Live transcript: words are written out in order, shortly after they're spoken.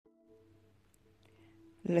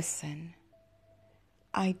Listen,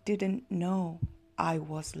 I didn't know I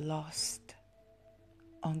was lost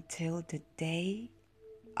until the day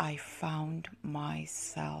I found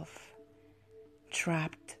myself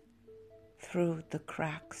trapped through the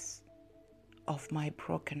cracks of my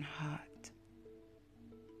broken heart.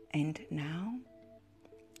 And now,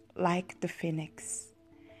 like the phoenix,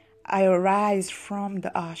 I arise from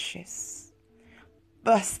the ashes,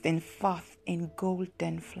 bursting forth in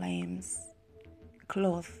golden flames,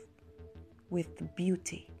 clothed with the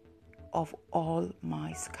beauty of all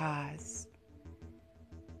my scars.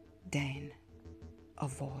 Then a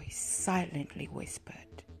voice silently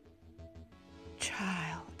whispered,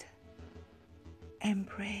 "Child,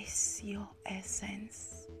 embrace your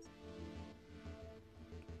essence."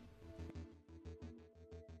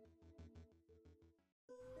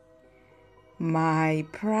 My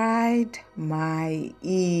pride, my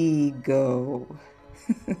ego.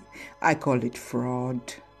 I call it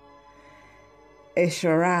fraud. A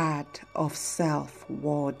charade of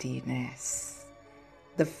self-worthiness.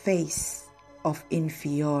 The face of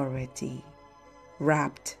inferiority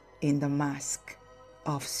wrapped in the mask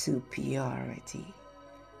of superiority.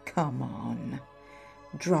 Come on,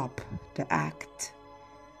 drop the act.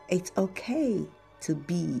 It's okay to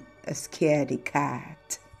be a scaredy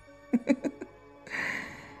cat.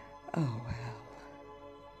 Oh well.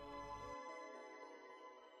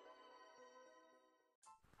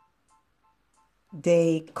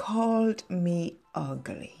 They called me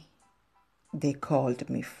ugly. They called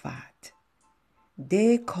me fat.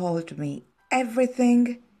 They called me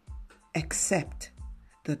everything except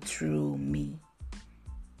the true me.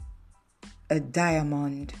 A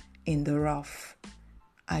diamond in the rough,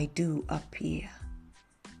 I do appear.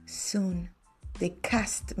 Soon they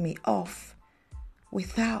cast me off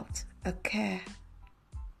without a care.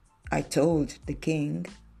 I told the king,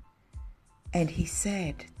 and he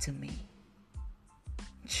said to me,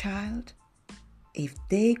 "Child, if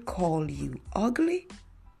they call you ugly,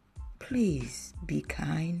 please be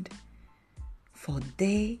kind, for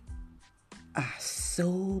they are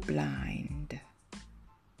so blind."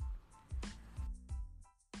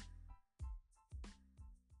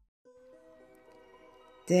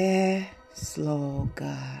 Dear slow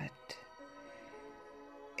God,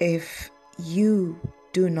 if you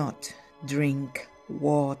do not drink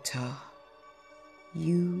water,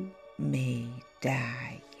 you may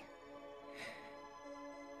die.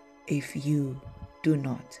 If you do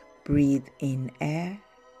not breathe in air,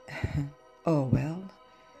 oh well,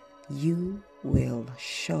 you will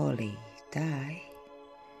surely die.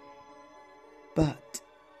 But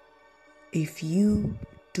if you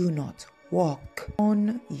do not walk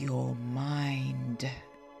on your mind,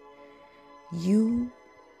 you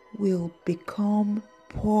will become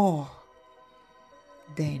poor.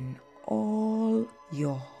 Then all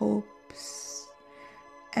your hopes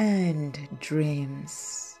and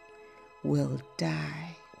dreams will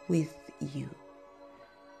die with you,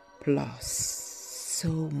 plus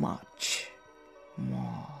so much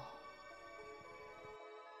more.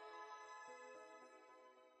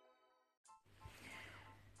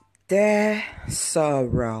 Dear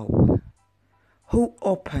sorrow, who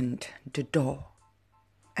opened the door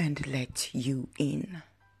and let you in?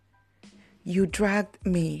 You dragged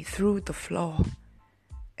me through the floor,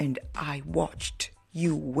 and I watched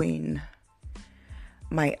you win.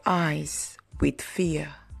 My eyes with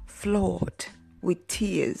fear flowed with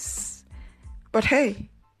tears. But hey,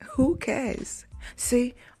 who cares?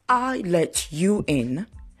 See, I let you in,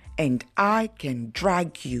 and I can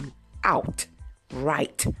drag you out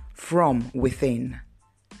right from within.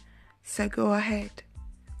 So go ahead,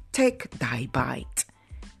 take thy bite,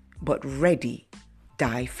 but ready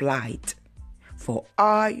thy flight. For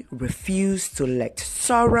I refuse to let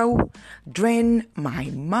sorrow drain my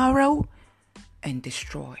marrow and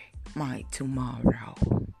destroy my tomorrow.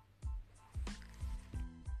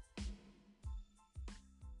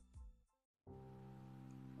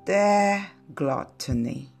 Their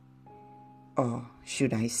gluttony, or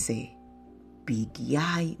should I say, big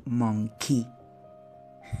eye monkey.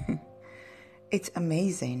 It's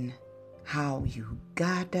amazing how you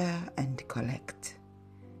gather and collect.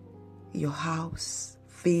 Your house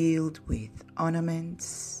filled with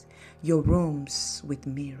ornaments, your rooms with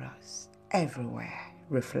mirrors, everywhere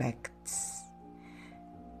reflects.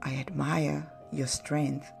 I admire your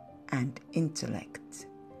strength and intellect.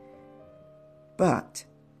 But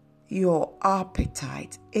your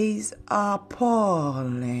appetite is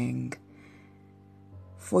appalling,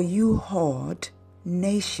 for you hoard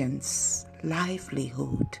nations'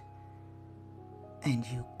 livelihood, and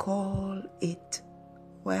you call it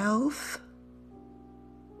wealth?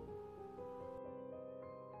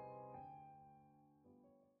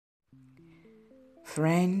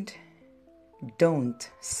 Friend, don't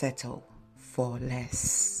settle for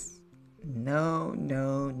less. No,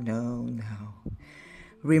 no, no, no.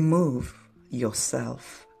 Remove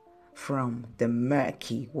yourself from the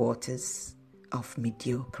murky waters of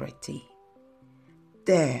mediocrity.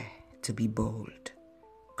 Dare to be bold.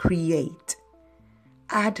 Create.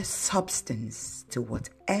 Add substance to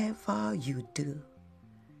whatever you do,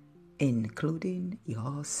 including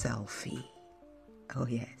your selfie. Oh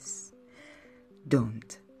yes,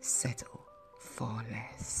 don't settle for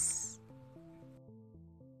less.